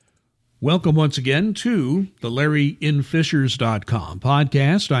Welcome once again to the LarryInFishers.com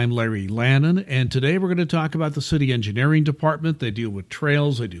podcast. I'm Larry Lannon, and today we're going to talk about the City Engineering Department. They deal with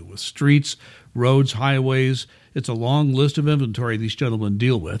trails, they deal with streets, roads, highways. It's a long list of inventory these gentlemen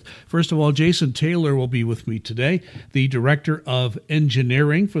deal with. First of all, Jason Taylor will be with me today, the Director of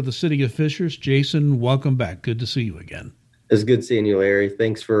Engineering for the City of Fishers. Jason, welcome back. Good to see you again. It's good seeing you, Larry.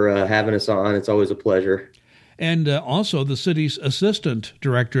 Thanks for having us on. It's always a pleasure. And also the city's Assistant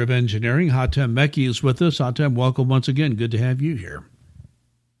Director of Engineering, Hatem Mekki, is with us. Hatem, welcome once again. Good to have you here.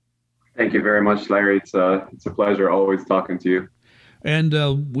 Thank you very much, Larry. It's a pleasure always talking to you. And I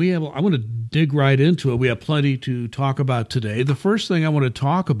want to dig right into it. We have plenty to talk about today. The first thing I want to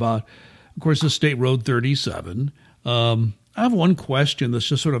talk about, of course, is State Road 37. I have one question that's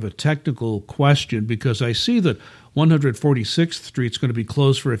just sort of a technical question because I see that 146th Street is going to be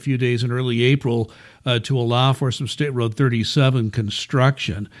closed for a few days in early April to allow for some State Road 37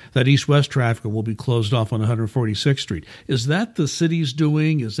 construction. That east-west traffic will be closed off on 146th Street. Is that the city's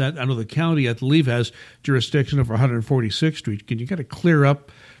doing? Is that, I know the county, I believe, has jurisdiction over 146th Street. Can you kind of clear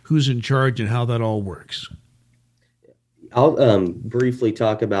up who's in charge and how that all works? I'll briefly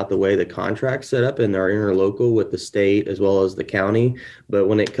talk about the way the contract's set up and our interlocal with the state as well as the county. But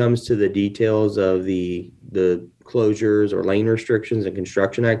when it comes to the details of the closures or lane restrictions and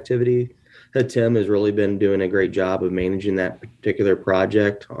construction activity, Tim has really been doing a great job of managing that particular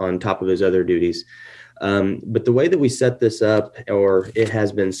project on top of his other duties. But the way that we set this up, or it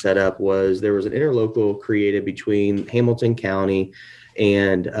has been set up, was there was an interlocal created between Hamilton County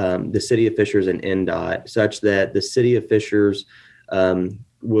and the City of Fishers and NDOT, such that the City of Fishers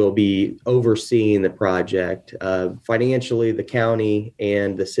will be overseeing the project. Financially, the county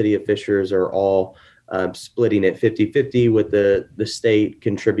and the City of Fishers are all splitting it 50-50, with the state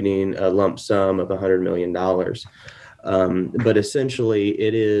contributing a lump sum of $100 million. But essentially,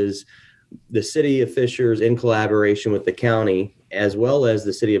 it is the City of Fishers in collaboration with the county, as well as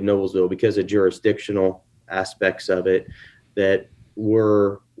the City of Noblesville, because of jurisdictional aspects of it, that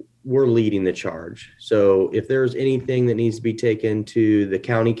we're leading the charge. So if there's anything that needs to be taken to the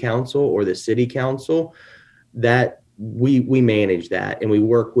county council or the city council, that we manage that, and we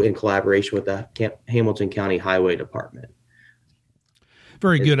work in collaboration with the Hamilton County Highway Department.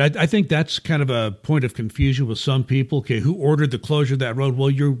 Very good. I think that's kind of a point of confusion with some people. Okay, who ordered the closure of that road?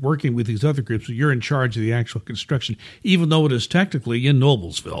 Well, you're working with these other groups, so you're in charge of the actual construction, even though it is technically in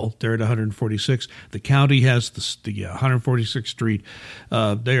Noblesville. They're at 146. The county has the 146th Street.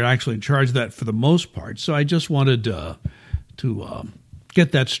 They're actually in charge of that for the most part. So I just wanted to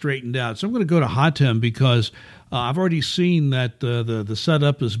get that straightened out. So I'm going to go to Hatem because I've already seen that the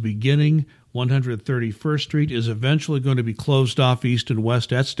setup is beginning. 131st Street is eventually going to be closed off east and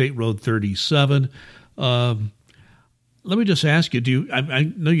west at State Road 37. Let me just ask you,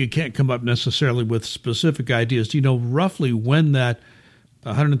 I know you can't come up necessarily with specific ideas. Do you know roughly when that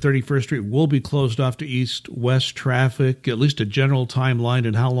 131st Street will be closed off to east-west traffic, at least a general timeline,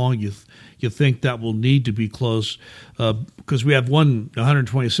 and how long you think that will need to be closed? Because we have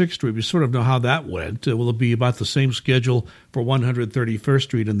 126th Street. We sort of know how that went. Will it be about the same schedule for 131st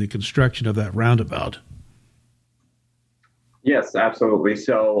Street and the construction of that roundabout? Yes, absolutely.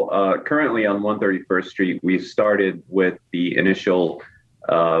 So currently on 131st Street, we've started with the initial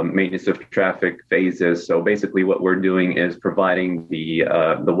maintenance of traffic phases. So basically what we're doing is providing the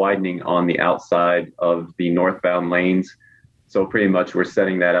widening on the outside of the northbound lanes. So pretty much we're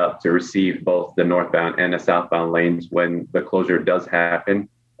setting that up to receive both the northbound and the southbound lanes when the closure does happen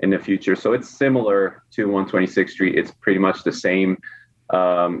in the future. So it's similar to 126th Street. It's pretty much the same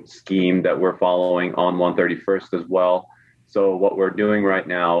scheme that we're following on 131st as well. So what we're doing right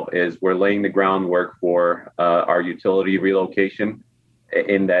now is we're laying the groundwork for our utility relocation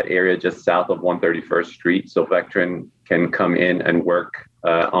in that area just south of 131st Street. So Vectren can come in and work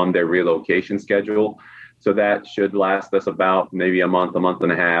on their relocation schedule. So that should last us about maybe a month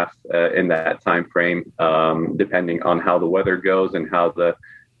and a half in that time frame, depending on how the weather goes and how the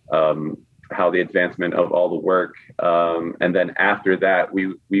advancement of all the work. And then after that,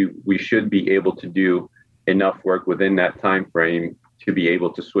 we should be able to do enough work within that time frame to be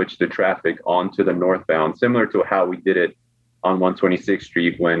able to switch the traffic onto the northbound, similar to how we did it on 126th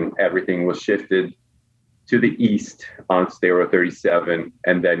Street when everything was shifted to the east on State Road 37,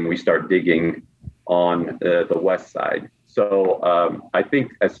 and then we start digging on the west side. So I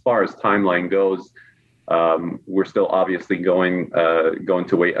think as far as timeline goes, we're still obviously going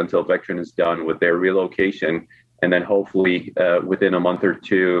to wait until Vectren is done with their relocation, and then hopefully within a month or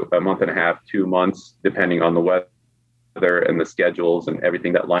two, a month and a half, 2 months, depending on the weather and the schedules and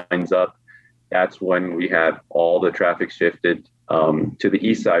everything that lines up, that's when we have all the traffic shifted to the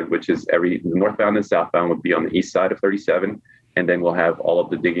east side, which is the northbound and southbound would be on the east side of 37. And then we'll have all of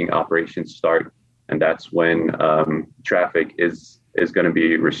the digging operations start. And that's when traffic is going to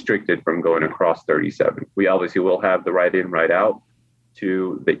be restricted from going across 37. We obviously will have the right in, right out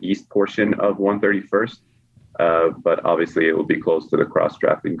to the east portion of 131st. But obviously it will be close to the cross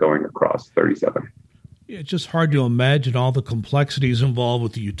traffic going across 37. It's just hard to imagine all the complexities involved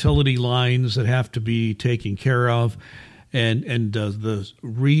with the utility lines that have to be taken care of, and the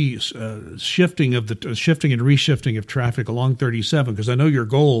shifting and reshifting of traffic along 37. Because I know your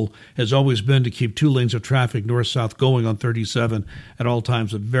goal has always been to keep 2 lanes of traffic north-south going on 37 at all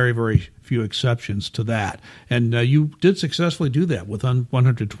times, with very, very few exceptions to that. And you did successfully do that with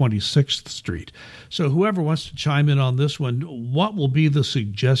 126th Street. So whoever wants to chime in on this one, what will be the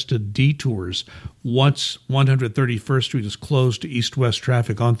suggested detours once 131st Street is closed to east-west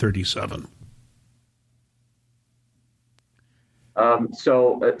traffic on 37?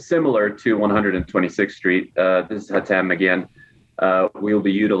 Similar to 126th Street, this is Hatem again. We will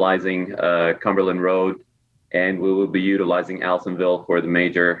be utilizing Cumberland Road, and we will be utilizing Allisonville for the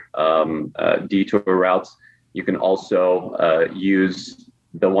major detour routes. You can also use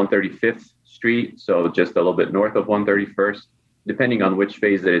the 135th Street, so just a little bit north of 131st. Depending on which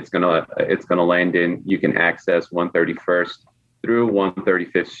phase that it's gonna land in, you can access 131st through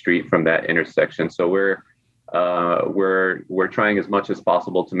 135th Street from that intersection. So we're trying as much as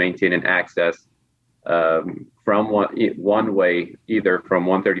possible to maintain an access from one way, either from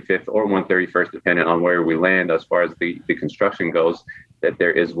 135th or 131st, depending on where we land as far as the construction goes, that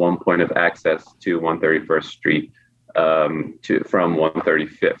there is one point of access to 131st Street from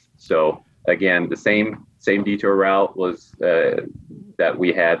 135th. So again, the same detour route was that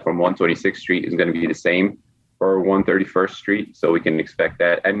we had from 126th Street is going to be the same for 131st Street. So we can expect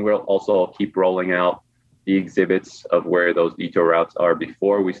that. And we'll also keep rolling out the exhibits of where those detour routes are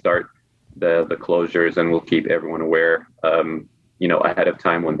before we start the closures, and we'll keep everyone aware, ahead of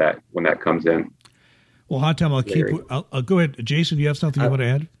time when that comes in. Well, Hatem, I'll go ahead. Jason, do you have something you want to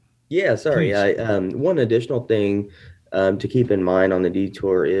add? Yeah, sorry. One additional thing to keep in mind on the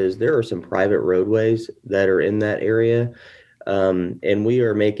detour is there are some private roadways that are in that area, and we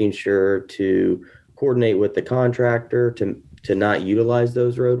are making sure to coordinate with the contractor to not utilize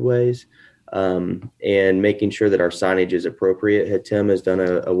those roadways. And making sure that our signage is appropriate. Hatem has done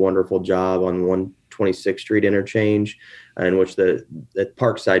a wonderful job on 126th Street interchange, in which the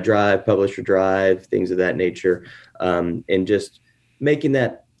Parkside Drive, Publisher Drive, things of that nature, and just making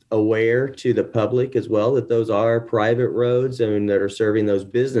that aware to the public as well, that those are private roads and that are serving those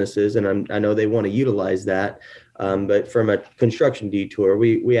businesses. And I know they want to utilize that. But from a construction detour,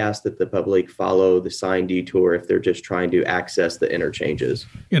 we ask that the public follow the sign detour if they're just trying to access the interchanges.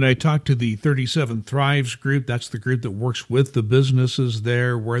 And I talked to the 37 Thrives group. That's the group that works with the businesses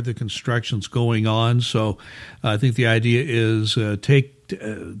there where the construction's going on. So I think the idea is take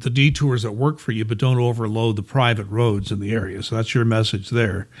the detours that work for you, but don't overload the private roads in the area. So that's your message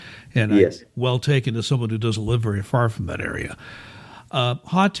there. And yes. Well taken as someone who doesn't live very far from that area.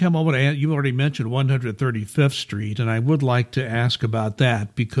 Hatem, I want to add, you already mentioned 135th Street, and I would like to ask about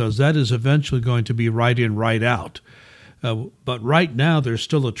that because that is eventually going to be right in, right out. But right now, there's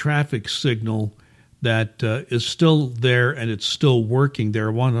still a traffic signal that is still there, and it's still working there,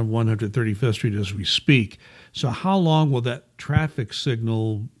 on 135th Street as we speak. So how long will that traffic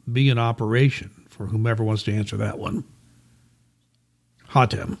signal be in operation, for whomever wants to answer that one?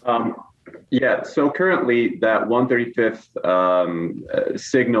 Hatem. Yeah, so currently that 135th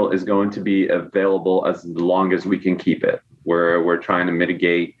signal is going to be available as long as we can keep it. We're trying to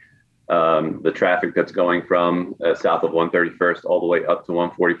mitigate the traffic that's going from south of 131st all the way up to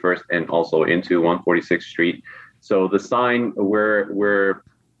 141st and also into 146th Street. So the sign, we're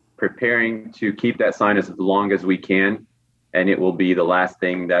preparing to keep that sign as long as we can, and it will be the last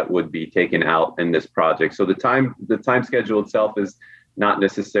thing that would be taken out in this project. So the time schedule itself is not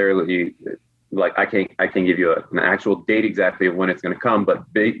necessarily like I can give you an actual date exactly of when it's going to come, but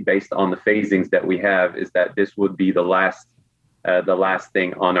based on the phasings that we have, is that this would be the last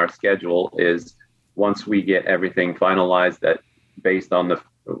thing on our schedule. Is once we get everything finalized, that based on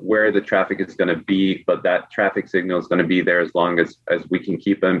where the traffic is going to be, but that traffic signal is going to be there as long as we can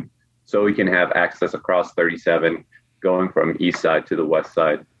keep them, so we can have access across 37 going from east side to the west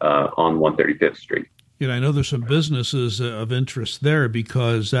side on 135th Street. I know there's some businesses of interest there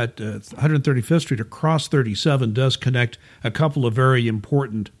because that 135th Street across 37 does connect a couple of very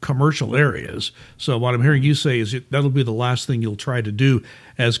important commercial areas. So what I'm hearing you say is that'll be the last thing you'll try to do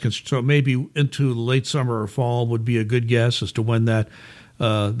so maybe into late summer or fall would be a good guess as to when that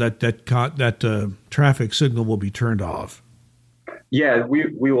traffic signal will be turned off. Yeah,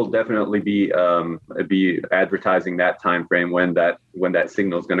 we will definitely be advertising that time frame when that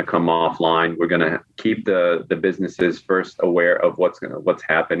signal is going to come offline. We're going to keep the businesses first aware of what's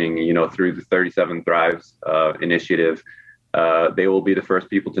happening. Through the 37 Thrives initiative, they will be the first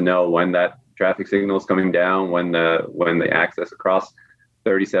people to know when that traffic signal is coming down, when the access across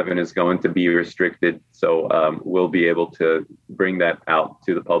 37 is going to be restricted. So we'll be able to bring that out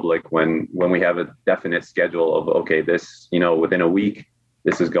to the public when we have a definite schedule of, okay, this, within a week,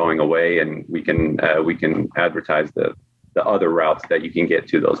 this is going away, and we can advertise the other routes that you can get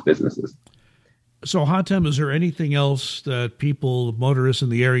to those businesses. So, Hatem, is there anything else that people, motorists in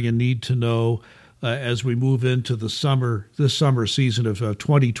the area, need to know as we move into this summer season of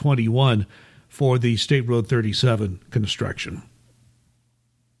 2021 for the State Road 37 construction?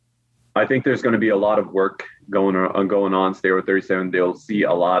 I think there's going to be a lot of work going on State Road 37. They'll see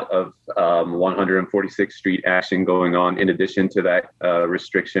a lot of 146th Street action going on, in addition to that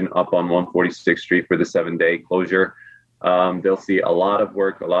restriction up on 146th Street for the 7-day closure. They'll see a lot of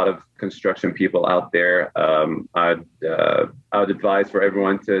work, a lot of construction people out there. I would advise for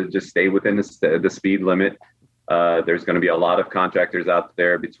everyone to just stay within the speed limit. There's going to be a lot of contractors out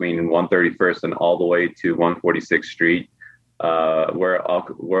there between 131st and all the way to 146th Street.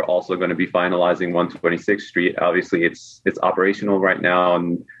 We're also going to be finalizing 126th Street. Obviously, it's operational right now,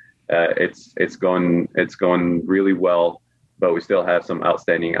 and it's going really well. But we still have some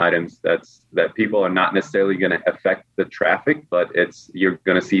outstanding items that people are not necessarily going to affect the traffic, but you're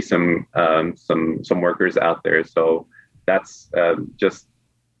going to see some workers out there. So that's just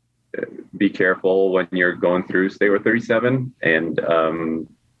be careful when you're going through State Road 37, and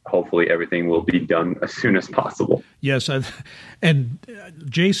hopefully everything will be done as soon as possible. Yes. And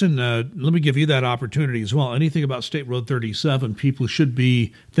Jason, let me give you that opportunity as well. Anything about State Road 37 people should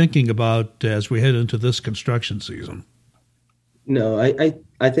be thinking about as we head into this construction season? No,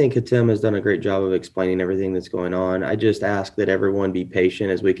 I think Hatem has done a great job of explaining everything that's going on. I just ask that everyone be patient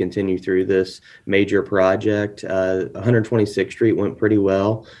as we continue through this major project. 126th Street went pretty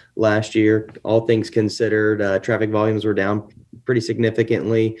well last year. All things considered, traffic volumes were down pretty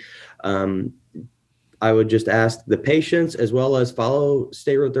significantly. I would just ask the patience, as well as follow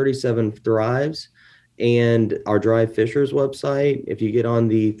State Road 37 Thrives and our Drive Fishers website. If you get on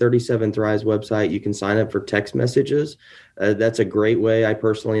the 37 Thrives website, you can sign up for text messages. That's a great way. I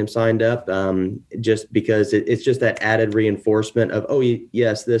personally am signed up just because it's just that added reinforcement of, oh,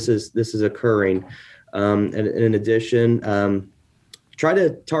 yes, this is occurring. And in addition, try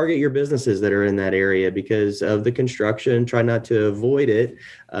to target your businesses that are in that area because of the construction. Try not to avoid it.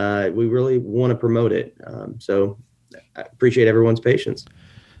 We really want to promote it. So I appreciate everyone's patience.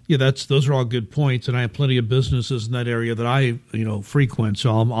 Yeah, those are all good points, and I have plenty of businesses in that area that I frequent, so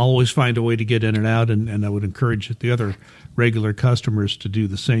I'll always find a way to get in and out, and I would encourage the other regular customers to do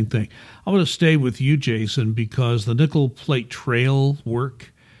the same thing. I want to stay with you, Jason, because the Nickel Plate Trail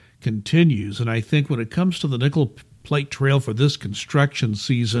work continues, and I think when it comes to the Nickel Plate Trail for this construction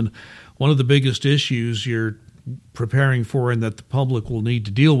season, one of the biggest issues you're preparing for and that the public will need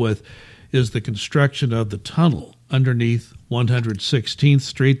to deal with is the construction of the tunnel underneath 116th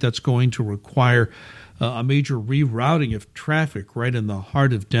Street. That's going to require a major rerouting of traffic right in the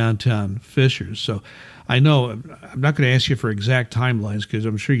heart of downtown Fishers. So I know I'm not going to ask you for exact timelines because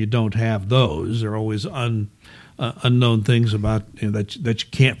I'm sure you don't have those. There are always unknown things about that you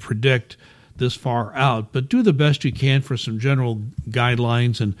can't predict this far out. But do the best you can for some general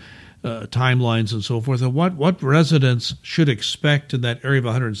guidelines and timelines and so forth. And what residents should expect in that area of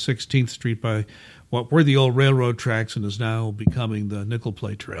 116th Street by what were the old railroad tracks and is now becoming the Nickel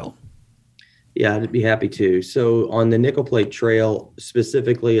Plate Trail? Yeah, I'd be happy to. So on the Nickel Plate Trail,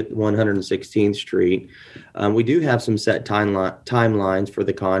 specifically at 116th Street, we do have some set timelines for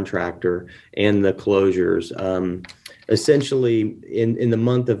the contractor and the closures. Essentially, in the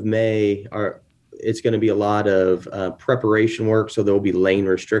month of May, it's going to be a lot of preparation work. So there will be lane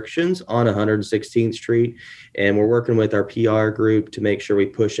restrictions on 116th Street. And we're working with our PR group to make sure we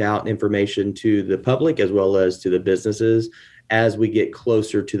push out information to the public as well as to the businesses as we get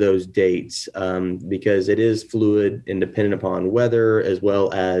closer to those dates, because it is fluid and dependent upon weather as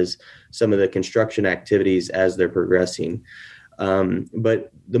well as some of the construction activities as they're progressing.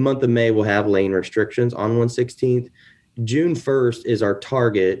 But the month of May will have lane restrictions on 116th. June 1st is our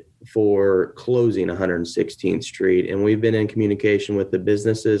target for closing 116th Street. And we've been in communication with the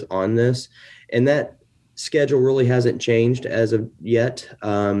businesses on this. And that schedule really hasn't changed as of yet.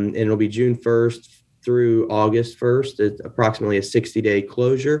 And it'll be June 1st through August 1st. It's approximately a 60-day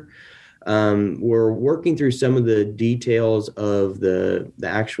closure. We're working through some of the details of the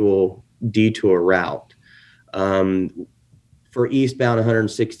actual detour route. for eastbound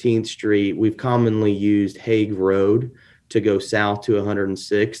 116th Street, we've commonly used Hague Road to go south to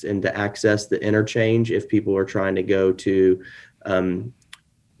 106th and to access the interchange if people are trying to go to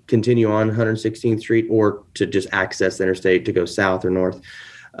continue on 116th Street or to just access the interstate to go south or north.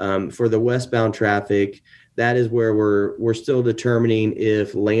 For the westbound traffic, that is where we're still determining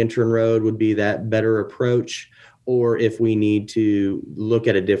if Lantern Road would be that better approach, or if we need to look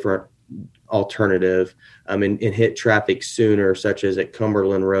at a different alternative and hit traffic sooner, such as at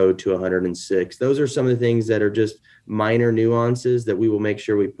Cumberland Road to 106. Those are some of the things that are just minor nuances that we will make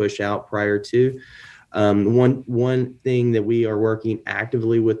sure we push out prior to. One thing that we are working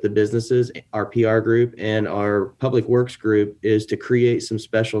actively with the businesses, our PR group and our public works group, is to create some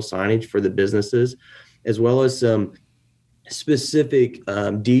special signage for the businesses, as well as some specific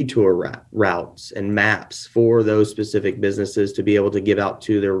detour routes and maps for those specific businesses to be able to give out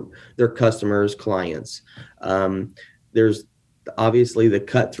to their customers, clients. There's obviously the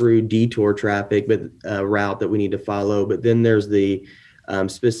cut through detour traffic, but route that we need to follow. But then there's the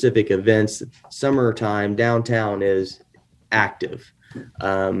specific events. Summertime, downtown is active,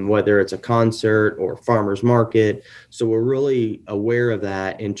 whether it's a concert or farmer's market. So we're really aware of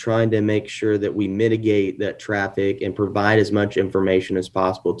that and trying to make sure that we mitigate that traffic and provide as much information as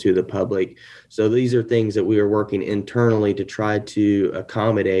possible to the public. So these are things that we are working internally to try to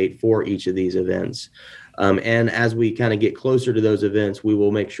accommodate for each of these events. And as we kind of get closer to those events, we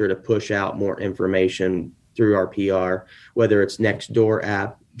will make sure to push out more information through our PR, whether it's Nextdoor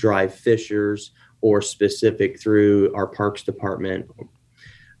app, Drive Fishers, or specific through our parks department.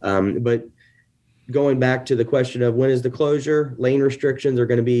 But going back to the question of when is the closure, lane restrictions are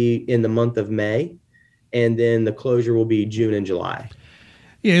going to be in the month of May, and then the closure will be June and July.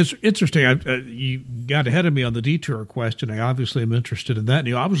 Yeah, it's interesting. You got ahead of me on the detour question. I obviously am interested in that.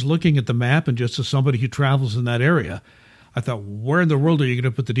 I was looking at the map, and just as somebody who travels in that area, I thought, where in the world are you going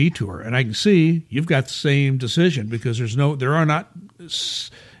to put the detour? And I can see you've got the same decision, because there are not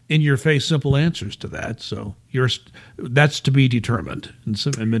in-your-face simple answers to that. So that's to be determined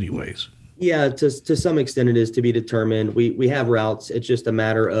in many ways. Yeah, to some extent it is to be determined. We have routes. It's just a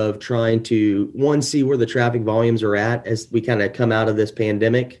matter of trying to, see where the traffic volumes are at as we kind of come out of this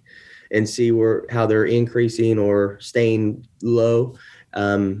pandemic, and see how they're increasing or staying low.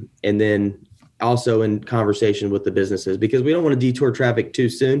 And then also in conversation with the businesses, because we don't want to detour traffic too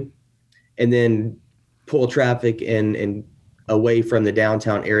soon and then pull traffic and away from the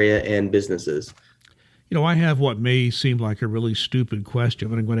downtown area and businesses. I have what may seem like a really stupid question,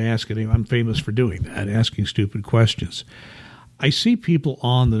 but I'm going to ask it. I'm famous for doing that, asking stupid questions. I see people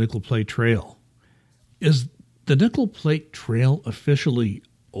on the Nickel Plate Trail. Is the Nickel Plate Trail officially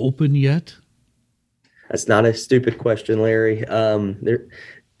open yet? That's not a stupid question, Larry.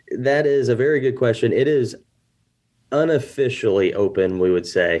 That is a very good question. It is unofficially open, we would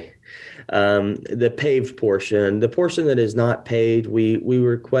say. The paved portion, the portion that is not paved, we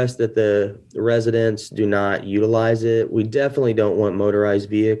request that the residents do not utilize it. We definitely don't want motorized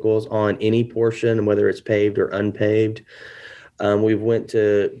vehicles on any portion, whether it's paved or unpaved. We've went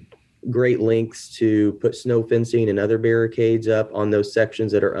to great lengths to put snow fencing and other barricades up on those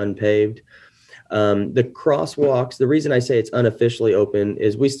sections that are unpaved. The crosswalks, the reason I say it's unofficially open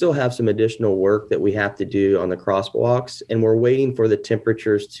is we still have some additional work that we have to do on the crosswalks, and we're waiting for the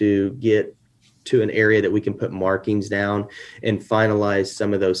temperatures to get to an area that we can put markings down and finalize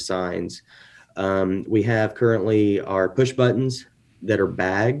some of those signs. We have currently our push buttons that are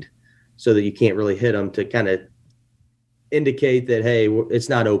bagged so that you can't really hit them, to kind of indicate that, hey, it's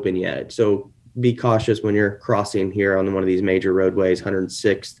not open yet. So be cautious when you're crossing here on one of these major roadways,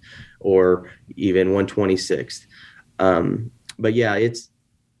 106th or even 126th. But yeah,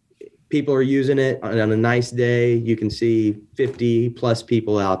 people are using it on a nice day. You can see 50 plus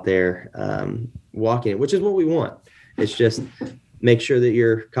people out there walking it, which is what we want. It's just make sure that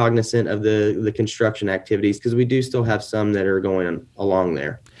you're cognizant of the construction activities, because we do still have some that are going along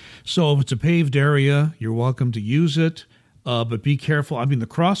there. So if it's a paved area, you're welcome to use it, but be careful. I mean, the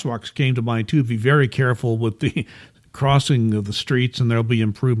crosswalks came to mind too. Be very careful with the crossing of the streets, and there'll be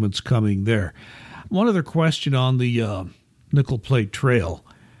improvements coming there. One other question on the Nickel Plate Trail.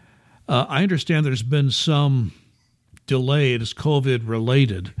 I understand there's been some delay, it is COVID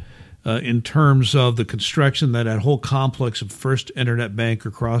related, in terms of the construction that whole complex of First Internet Bank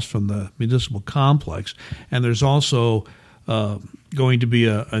across from the municipal complex. And there's also going to be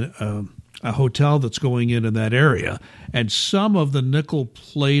a hotel that's going in that area. And some of the nickel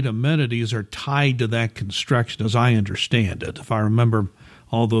plate amenities are tied to that construction, as I understand it, if I remember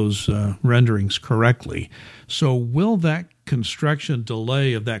all those renderings correctly. So will that construction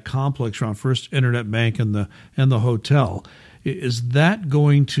delay of that complex around First Internet Bank and the hotel, Is that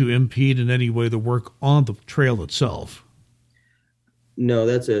going to impede in any way the work on the trail itself? No,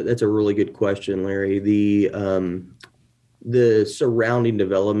 that's a really good question, Larry. The surrounding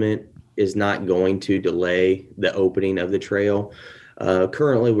development is not going to delay the opening of the trail.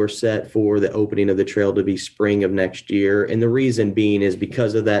 Currently, we're set for the opening of the trail to be spring of next year. And the reason being is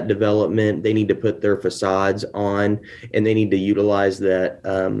because of that development, they need to put their facades on and they need to utilize that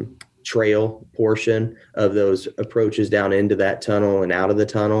trail portion of those approaches down into that tunnel and out of the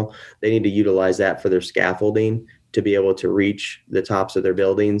tunnel. They need to utilize that for their scaffolding to be able to reach the tops of their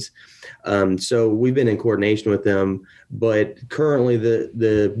buildings. So we've been in coordination with them, but currently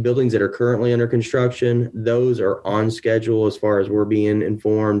the buildings that are currently under construction, those are on schedule as far as we're being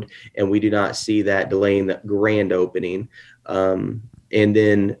informed, and we do not see that delaying the grand opening. And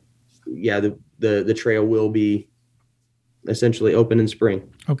then, the trail will be essentially open in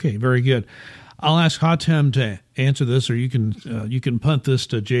spring. Okay, very good. I'll ask Hatem to answer this, or you can punt this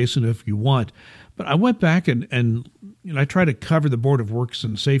to Jason if you want. But I went back and I try to cover the Board of Works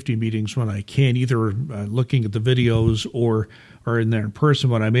and Safety meetings when I can, either looking at the videos or in there in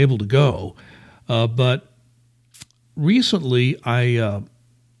person when I'm able to go. But recently, I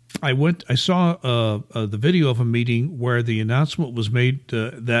saw the video of a meeting where the announcement was made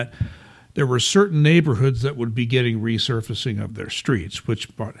that there were certain neighborhoods that would be getting resurfacing of their streets,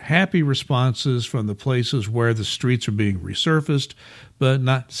 which brought happy responses from the places where the streets are being resurfaced, but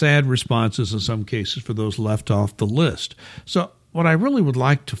not sad responses in some cases for those left off the list. So what I really would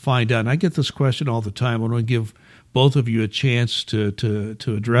like to find out, and I get this question all the time, I want to give both of you a chance to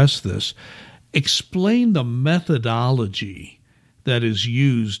address this. Explain the methodology that is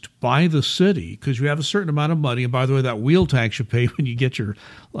used by the city, because you have a certain amount of money. And by the way, that wheel tax you pay when you get your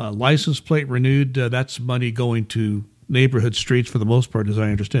license plate renewed, that's money going to neighborhood streets for the most part, as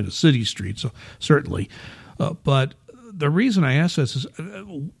I understand it, city streets, so certainly. But the reason I ask this is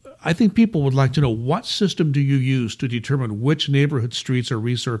I think people would like to know, what system do you use to determine which neighborhood streets are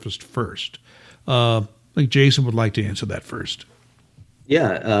resurfaced first? I think Jason would like to answer that first.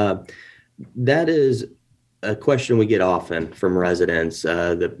 Yeah, that is a question we get often from residents.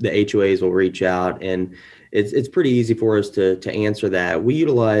 The HOAs will reach out, and it's pretty easy for us to answer that. We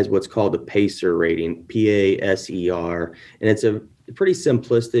utilize what's called the PACER rating, PASER, and it's a pretty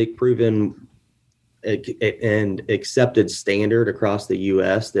simplistic, proven and accepted standard across the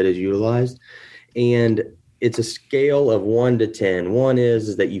U.S. that is utilized. And it's a scale of 1 to 10. 1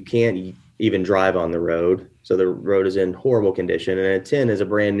 is that you can't even drive on the road, so the road is in horrible condition. And a 10 is a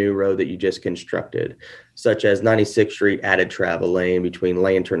brand new road that you just constructed, such as 96th Street added travel lane between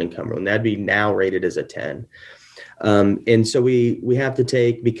Lantern and Cumberland. That'd be now rated as a 10. And so we have to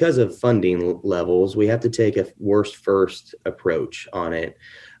take, because of funding levels, we have to take a worst first approach on it.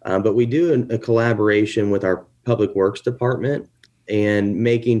 But we do a collaboration with our Public Works Department and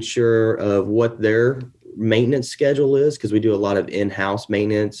making sure of what their maintenance schedule is, because we do a lot of in-house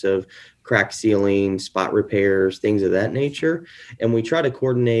maintenance of crack sealing, spot repairs, things of that nature. And we try to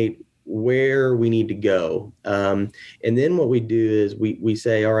coordinate where we need to go. And then what we do is we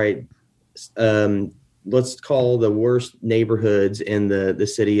say, all right, let's call the worst neighborhoods in the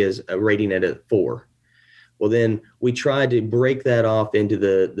city as a rating at a 4. Well, then we try to break that off into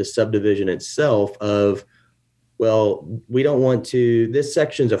the subdivision itself of, well, we don't want to, this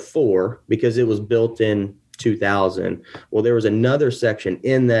section's a 4 because it was built in 2000. Well, there was another section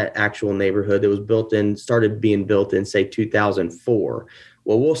in that actual neighborhood that was started being built in, say, 2004.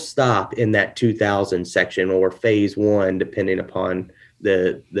 Well, we'll stop in that 2000 section or phase 1, depending upon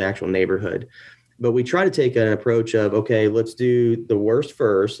the actual neighborhood. But we try to take an approach of, okay, let's do the worst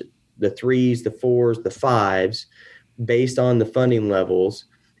first, the 3s, the 4s, the 5s, based on the funding levels.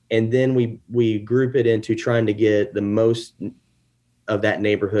 And then we group it into trying to get the most of that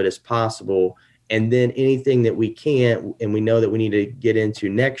neighborhood as possible. And then anything that we can't, and we know that we need to get into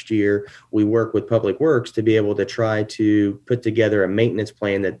next year, we work with Public Works to be able to try to put together a maintenance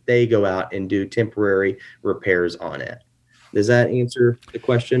plan that they go out and do temporary repairs on it. Does that answer the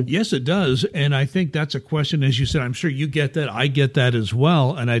question? Yes, it does. And I think that's a question, as you said, I'm sure you get that. I get that as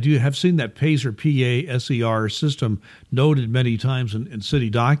well. And I do have seen that PACER, PASER system noted many times in city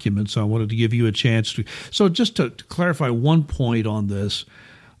documents. So I wanted to give you a chance to. So just to clarify one point on this,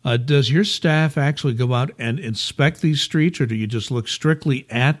 does your staff actually go out and inspect these streets, or do you just look strictly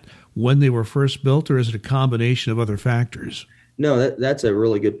at when they were first built, or is it a combination of other factors? No, that's a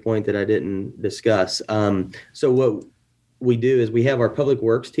really good point that I didn't discuss. So what we do is we have our Public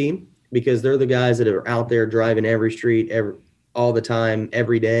Works team, because they're the guys that are out there driving every street all the time,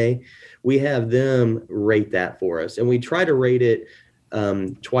 every day. We have them rate that for us, and we try to rate it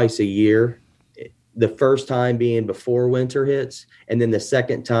twice a year. the first time being before winter hits, and then the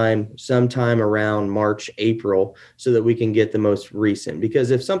second time sometime around March, April, so that we can get the most recent. Because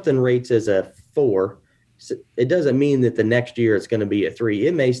if something rates as a 4, it doesn't mean that the next year it's going to be a 3.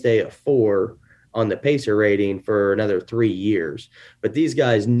 It may stay a 4 on the PACER rating for another 3 years. But these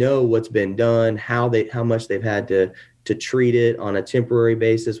guys know what's been done, how much they've had to treat it on a temporary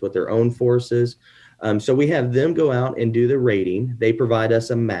basis with their own forces. So we have them go out and do the rating. They provide us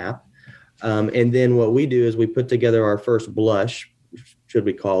a map. And then what we do is we put together our first blush, should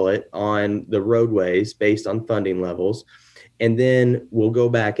we call it, on the roadways based on funding levels. And then we'll go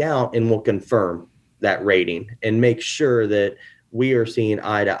back out and we'll confirm that rating and make sure that we are seeing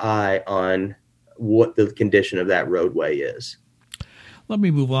eye to eye on what the condition of that roadway is. Let me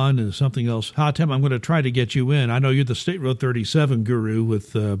move on to something else. Hatem, I'm going to try to get you in. I know you're the State Road 37 guru,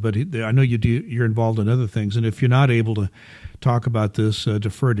 but I know you're involved in other things. And if you're not able to talk about this,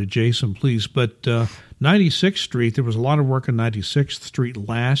 defer to Jason, please. But 96th Street, there was a lot of work on 96th Street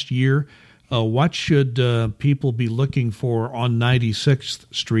last year. What should people be looking for on 96th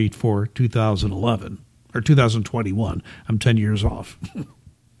Street for 2011 or 2021? I'm 10 years off.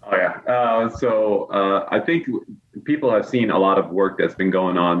 Oh, yeah. So I think people have seen a lot of work that's been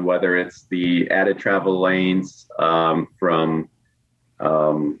going on, whether it's the added travel lanes from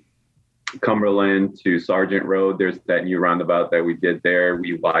Cumberland to Sargent Road. There's that new roundabout that we did there.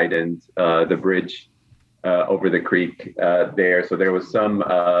 We widened the bridge over the creek there. So there was some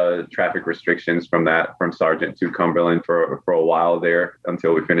traffic restrictions from Sargent to Cumberland for a while there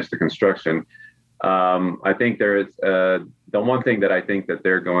until we finished the construction. I think there is the one thing that I think that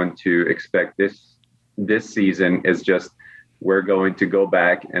they're going to expect this season is just we're going to go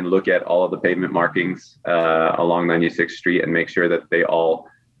back and look at all of the pavement markings along 96th Street and make sure that they all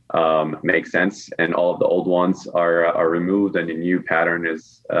make sense and all of the old ones are removed and the new pattern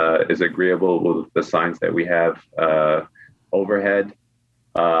is agreeable with the signs that we have overhead.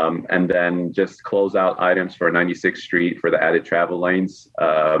 And then just close out items for 96th Street for the added travel lanes.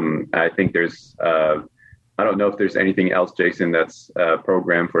 I think there's, I don't know if there's anything else, Jason, that's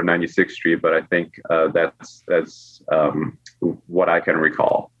programmed for 96th Street, but I think that's what I can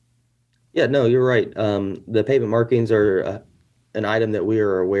recall. Yeah, no, you're right. The pavement markings are an item that we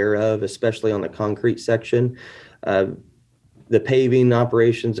are aware of, especially on the concrete section. The paving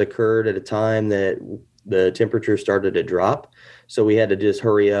operations occurred at a time that the temperature started to drop. So we had to just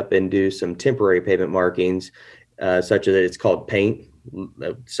hurry up and do some temporary pavement markings, such that it's called paint,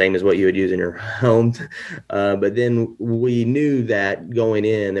 same as what you would use in your home. But then we knew that going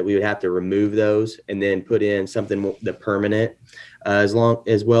in that we would have to remove those and then put in something the permanent, as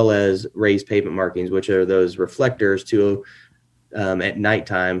well as raised pavement markings, which are those reflectors to at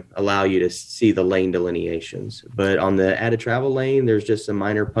nighttime allow you to see the lane delineations. But on the added travel lane, there's just some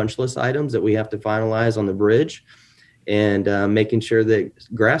minor punch list items that we have to finalize on the bridge and making sure that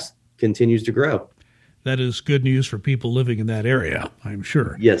grass continues to grow. That is good news for people living in that area, I'm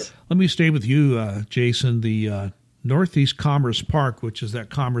sure. Yes. Let me stay with you, Jason. The Northeast Commerce Park, which is that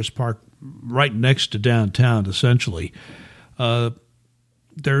Commerce Park right next to downtown, essentially.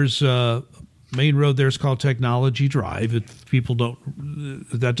 There's a main road there is called Technology Drive. If people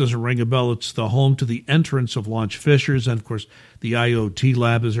that doesn't ring a bell. It's the home to the entrance of Launch Fishers and, of course, the IoT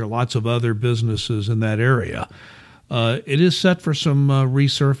lab. There are lots of other businesses in that area. It is set for some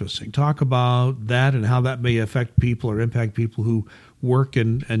resurfacing. Talk about that and how that may affect people or impact people who work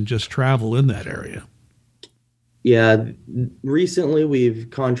and just travel in that area. Yeah, recently we've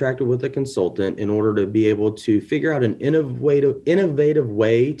contracted with a consultant in order to be able to figure out an innovative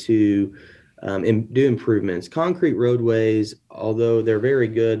way to do improvements. Concrete roadways, although they're very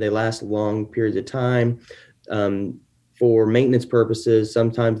good, they last long periods of time. For maintenance purposes,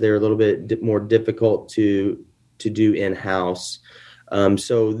 sometimes they're a little bit more difficult to do in-house.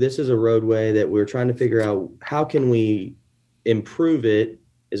 So this is a roadway that we're trying to figure out how can we improve it.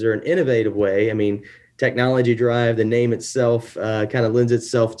 Is there an innovative way? I mean, Technology Drive, the name itself kind of lends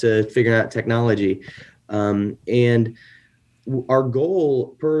itself to figuring out technology. And our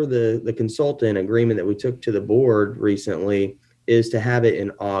goal per the consultant agreement that we took to the board recently is to have it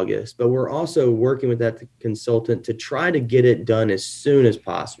in August. But we're also working with that consultant to try to get it done as soon as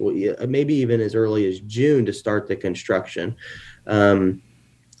possible, maybe even as early as June to start the construction.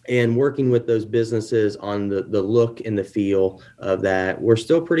 And working with those businesses on the look and the feel of that. We're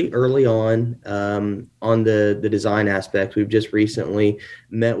still pretty early on the design aspect. We've just recently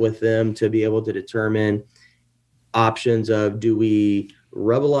met with them to be able to determine options of, do we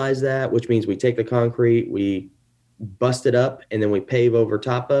rubbleize that, which means we take the concrete, we bust it up, and then we pave over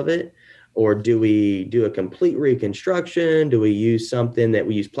top of it? Or do we do a complete reconstruction? Do we use something that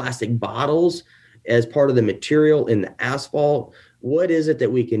we use plastic bottles as part of the material in the asphalt, what is it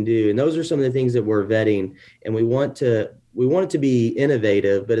that we can do? And those are some of the things that we're vetting, and we want it to be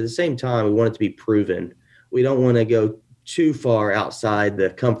innovative, but at the same time, we want it to be proven. We don't want to go too far outside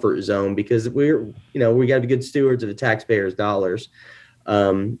the comfort zone because we got to be good stewards of the taxpayers' dollars.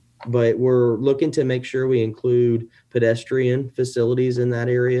 But we're looking to make sure we include pedestrian facilities in that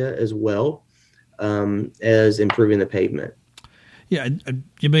area as well as improving the pavement. Yeah,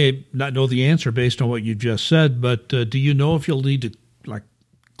 you may not know the answer based on what you just said, but do you know if you'll need to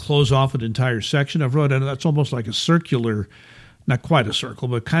close off an entire section of road? And that's almost like a circular, not quite a circle,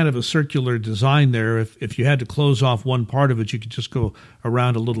 but kind of a circular design there. If you had to close off one part of it, you could just go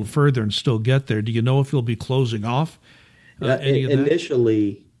around a little further and still get there. Do you know if you'll be closing off any of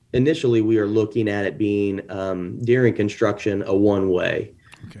that? Initially, we are looking at it being during construction a one-way.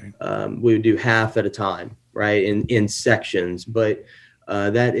 Okay. We would do half at a time, right, in sections, but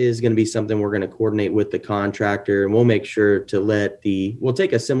that is going to be something we're going to coordinate with the contractor, and we'll make sure to we'll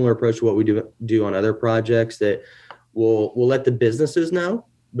take a similar approach to what we do on other projects, that we'll let the businesses know,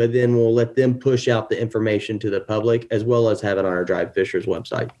 but then we'll let them push out the information to the public as well as have it on our Drive Fishers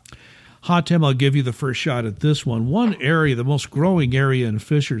website. Tim, I'll give you the first shot at this one. One area, the most growing area in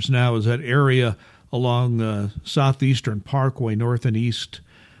Fishers now, is that area along Southeastern Parkway, north and east,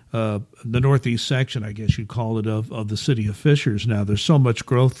 the northeast section, I guess you'd call it, of the city of Fishers now. There's so much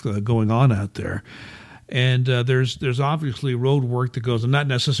growth going on out there. And there's obviously road work that goes, and not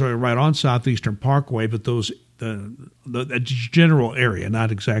necessarily right on Southeastern Parkway, but the general area,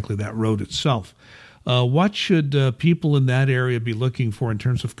 not exactly that road itself. What should people in that area be looking for in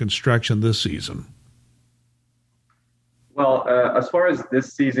terms of construction this season? Well, as far as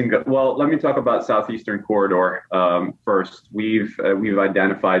this season goes, let me talk about Southeastern Corridor first. We've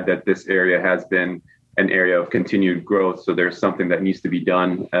identified that this area has been an area of continued growth, so there's something that needs to be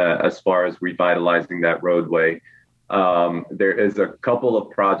done as far as revitalizing that roadway. There is a couple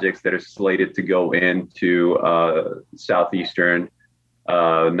of projects that are slated to go into Southeastern.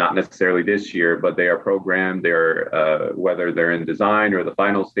 Not necessarily this year, but they are programmed. They're whether they're in design or the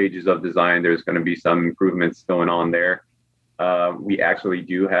final stages of design, there's going to be some improvements going on there. We actually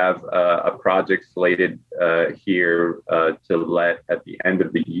do have a project slated here to let at the end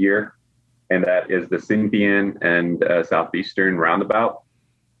of the year, and that is the Cynthian and Southeastern roundabout.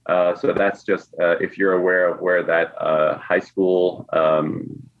 So that's just if you're aware of where that high school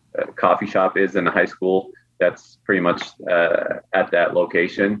coffee shop is in the high school. That's pretty much at that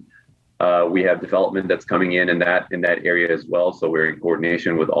location. We have development that's coming in that area as well. So we're in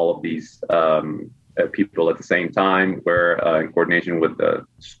coordination with all of these people at the same time. We're in coordination with the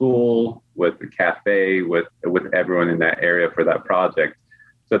school, with the cafe, with everyone in that area for that project.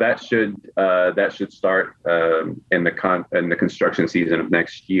 So that should start in the construction season of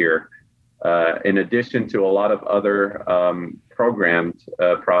next year. In addition to a lot of other programmed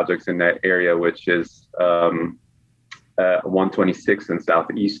projects in that area, which is 126 and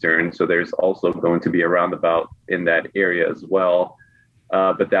Southeastern. So there's also going to be a roundabout in that area as well.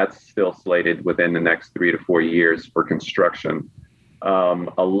 But that's still slated within the next 3 to 4 years for construction.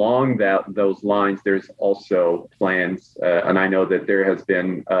 Along those lines, there's also plans, and I know that there has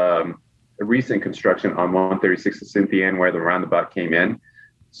been a recent construction on 136 to Cynthian where the roundabout came in.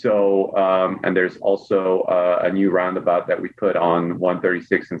 So, and there's also a new roundabout that we put on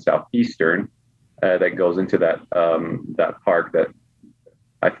 136 and Southeastern that goes into that park that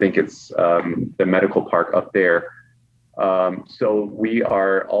I think it's the medical park up there. So we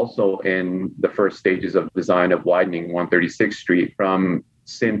are also in the first stages of design of widening 136th Street from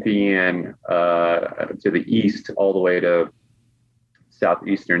Cynthian to the east all the way to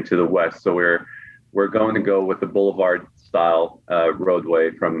Southeastern to the west. So we're going to go with the boulevard style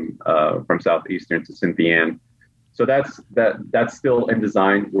roadway from Southeastern to Cynthian. So that's still in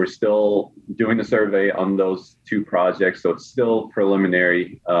design. We're still doing the survey on those two projects. So it's still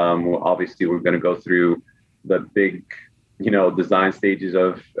preliminary. Obviously, we're going to go through the big, design stages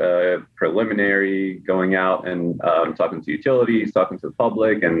of preliminary, going out and talking to utilities, talking to the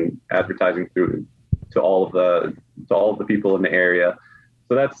public, and advertising through to all of the people in the area.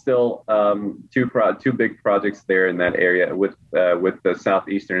 So that's still two big projects there in that area with the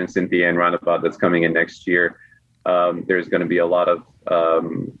Southeastern and Cynthian roundabout that's coming in next year. There's going to be a lot of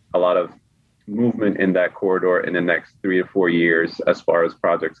movement in that corridor in the next 3 to 4 years as far as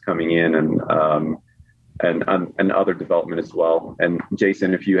projects coming in and other development as well. And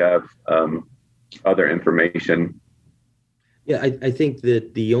Jason, if you have other information. Yeah, I think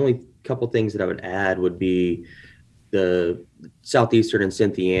that the only couple things that I would add would be the Southeastern and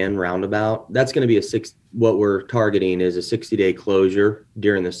Cynthiana roundabout. That's going to be what we're targeting is a 60-day closure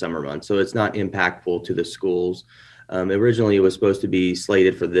during the summer months. So it's not impactful to the schools. Originally, it was supposed to be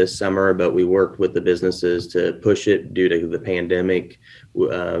slated for this summer, but we worked with the businesses to push it due to the pandemic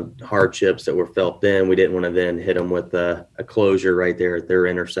hardships that were felt then. We didn't want to then hit them with a closure right there at their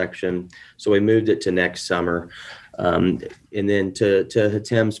intersection. So we moved it to next summer. And then to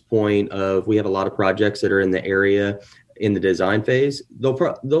Tim's point of, we have a lot of projects that are in the area in the design phase.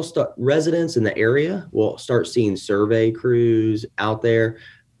 They'll start, residents in the area will start seeing survey crews out there.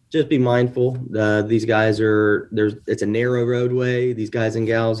 Just be mindful. These guys it's a narrow roadway. These guys and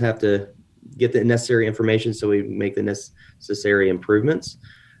gals have to get the necessary information so we make the necessary improvements.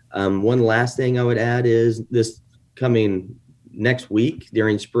 One last thing I would add is this coming next week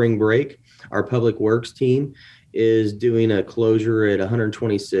during spring break, our public works team is doing a closure at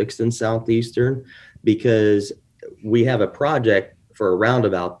 126th and Southeastern, because we have a project for a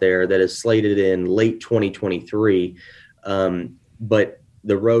roundabout there that is slated in late 2023. But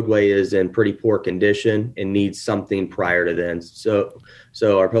the roadway is in pretty poor condition and needs something prior to then. So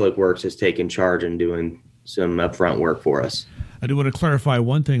our public works is taking charge and doing some upfront work for us. I do want to clarify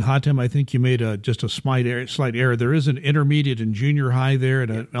one thing. Hatem, I think you made just a slight error. There is an intermediate and junior high there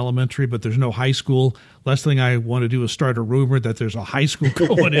at an elementary, but there's no high school. Last thing I want to do is start a rumor that there's a high school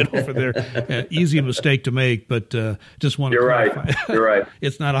going in over there. Easy mistake to make, but just want to clarify. Right. You're right.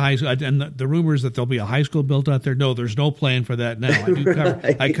 It's not a high school. And the rumors that there'll be a high school built out there, no, there's no plan for that now.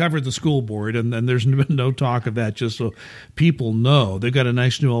 I covered the school board, and there's been no talk of that, just so people know. They've got a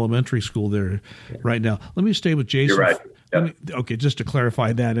nice new elementary school there right now. Let me stay with Jason. You're right. Yep. Okay, just to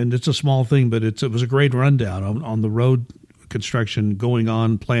clarify that, and it's a small thing, but it was a great rundown on the road construction going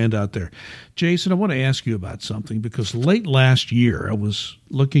on, planned out there. Jason, I want to ask you about something, because late last year I was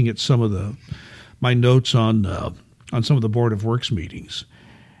looking at some of my notes on some of the Board of Works meetings,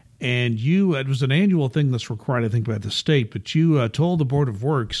 and it was an annual thing that's required, I think, by the state, but you told the Board of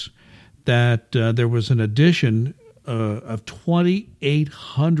Works that there was an addition of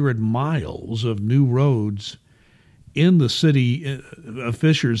 2,800 miles of new roads in the city of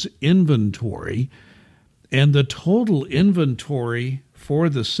Fishers inventory, and the total inventory for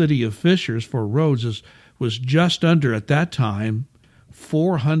the city of Fishers for roads was just under, at that time,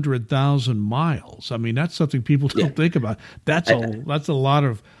 400,000 miles. I mean, that's something people don't think about. That's a lot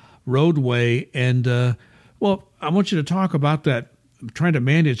of roadway, and I want you to talk about that, trying to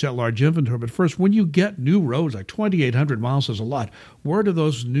manage that large inventory. But first, when you get new roads, like 2,800 miles is a lot, where do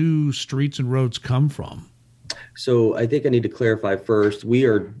those new streets and roads come from? So I think I need to clarify first. We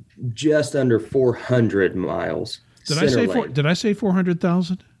are just under 400 miles. Did I say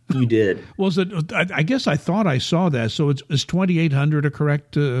 400,000? You did. Was it? I guess I thought I saw that. So is 2,800 a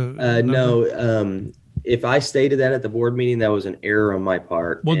correct? No. If I stated that at the board meeting, that was an error on my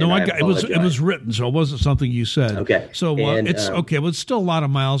part. Well, no, it was written, so it wasn't something you said. Okay. So it's okay. Well, it's still a lot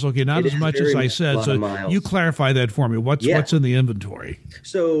of miles. Okay, not as much as I said. So you clarify that for me. What's in the inventory?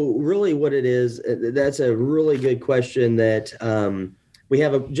 So really, what it is, that's a really good question. That we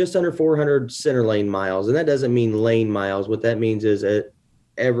have just under 400 center lane miles, and that doesn't mean lane miles. What that means is at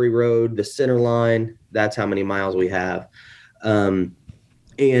every road, the center line, that's how many miles we have.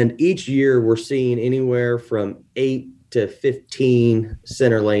 And each year we're seeing anywhere from 8 to 15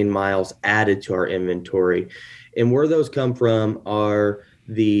 center lane miles added to our inventory. And where those come from are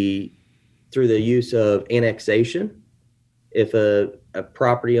through the use of annexation. If a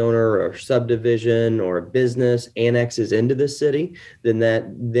property owner or subdivision or a business annexes into the city, then that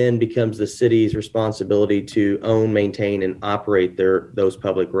then becomes the city's responsibility to own, maintain, and operate those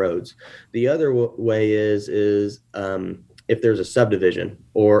public roads. The other way is if there's a subdivision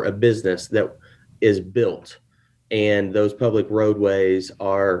or a business that is built and those public roadways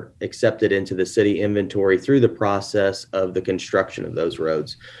are accepted into the city inventory through the process of the construction of those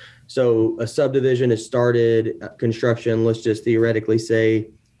roads. So a subdivision has started construction, let's just theoretically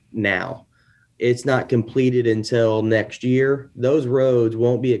say now. It's not completed until next year. Those roads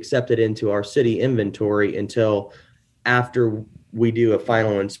won't be accepted into our city inventory until after we do a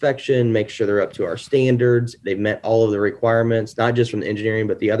final inspection, make sure they're up to our standards. They've met all of the requirements, not just from the engineering,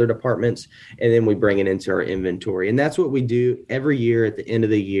 but the other departments. And then we bring it into our inventory. And that's what we do every year at the end of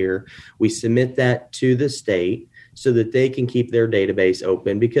the year. We submit that to the state so that they can keep their database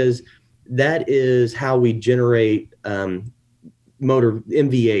open, because that is how we generate motor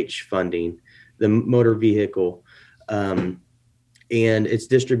MVH funding, the motor vehicle. And it's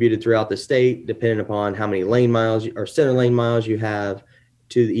distributed throughout the state, depending upon how many lane miles or center lane miles you have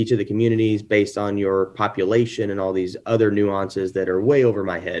to each of the communities based on your population and all these other nuances that are way over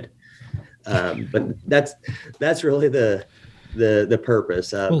my head. But that's really the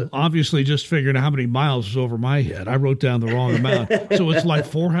purpose. Well, obviously, just figuring out how many miles is over my head. I wrote down the wrong amount. So it's like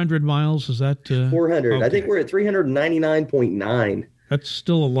 400 miles. Is that 400? Okay. I think we're at 399.9. That's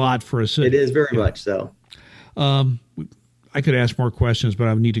still a lot for a city. It is very much so. I could ask more questions, but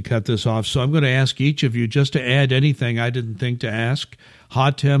I need to cut this off. So I'm going to ask each of you just to add anything I didn't think to ask.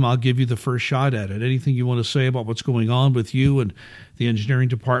 Hatem, I'll give you the first shot at it. Anything you want to say about what's going on with you and the engineering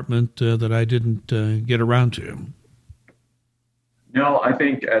department that I didn't get around to? No, I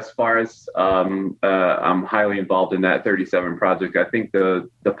think as far as I'm highly involved in that 37 project, I think the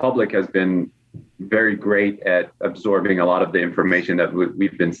public has been very great at absorbing a lot of the information that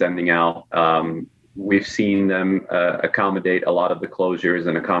we've been sending out. We've seen them accommodate a lot of the closures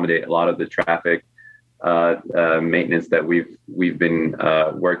and accommodate a lot of the traffic maintenance that we've been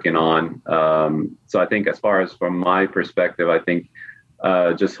working on. So I think as far as from my perspective, I think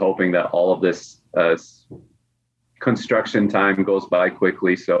just hoping that all of this construction time goes by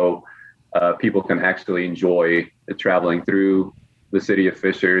quickly so people can actually enjoy traveling through the city of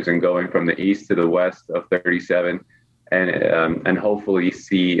Fishers and going from the east to the west of 37 and hopefully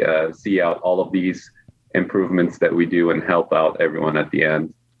see out all of these improvements that we do and help out everyone at the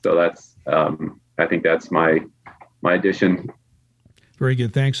end. So that's I think that's my addition. Very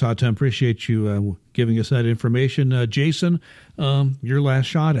good. Thanks, Hatem. Appreciate you giving us that information. Jason, your last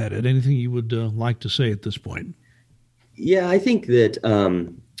shot at it. Anything you would like to say at this point? Yeah, I think that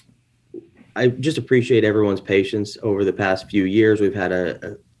I just appreciate everyone's patience over the past few years. We've had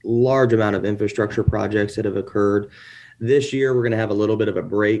a large amount of infrastructure projects that have occurred. This year, we're going to have a little bit of a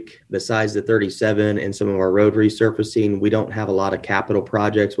break. Besides the 37 and some of our road resurfacing, we don't have a lot of capital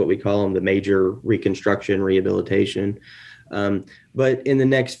projects, what we call them, the major reconstruction, rehabilitation. But in the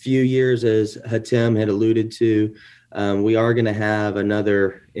next few years, as Hatem had alluded to, we are going to have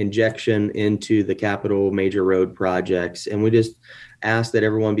another injection into the capital major road projects. And we just ask that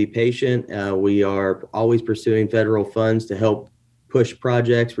everyone be patient. We are always pursuing federal funds to help push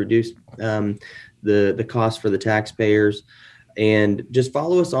projects, reduce the cost for the taxpayers. And just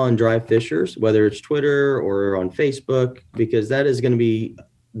follow us on Drive Fishers, whether it's Twitter or on Facebook, because that is going to be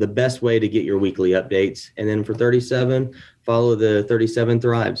the best way to get your weekly updates. And then for 37, follow the 37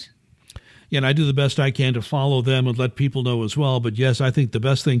 Thrives. Yeah, and I do the best I can to follow them and let people know as well. But yes, I think the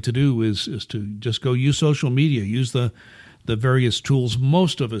best thing to do is to just go use social media, use the various tools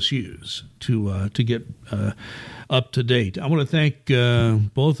most of us use to get up to date. I want to thank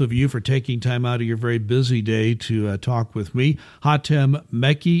both of you for taking time out of your very busy day to talk with me. Hatem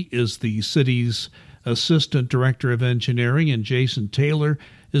Mekki is the city's Assistant Director of Engineering, and Jason Taylor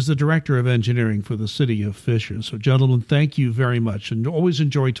is the Director of Engineering for the City of Fishers. So, gentlemen, thank you very much, and always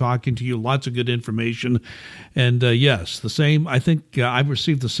enjoy talking to you. Lots of good information. And, yes, the same. I think I've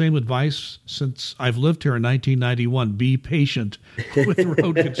received the same advice since I've lived here in 1991. Be patient with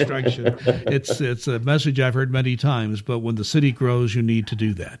road construction. It's a message I've heard many times, but when the city grows, you need to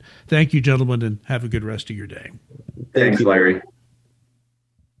do that. Thank you, gentlemen, and have a good rest of your day. Thanks, Larry.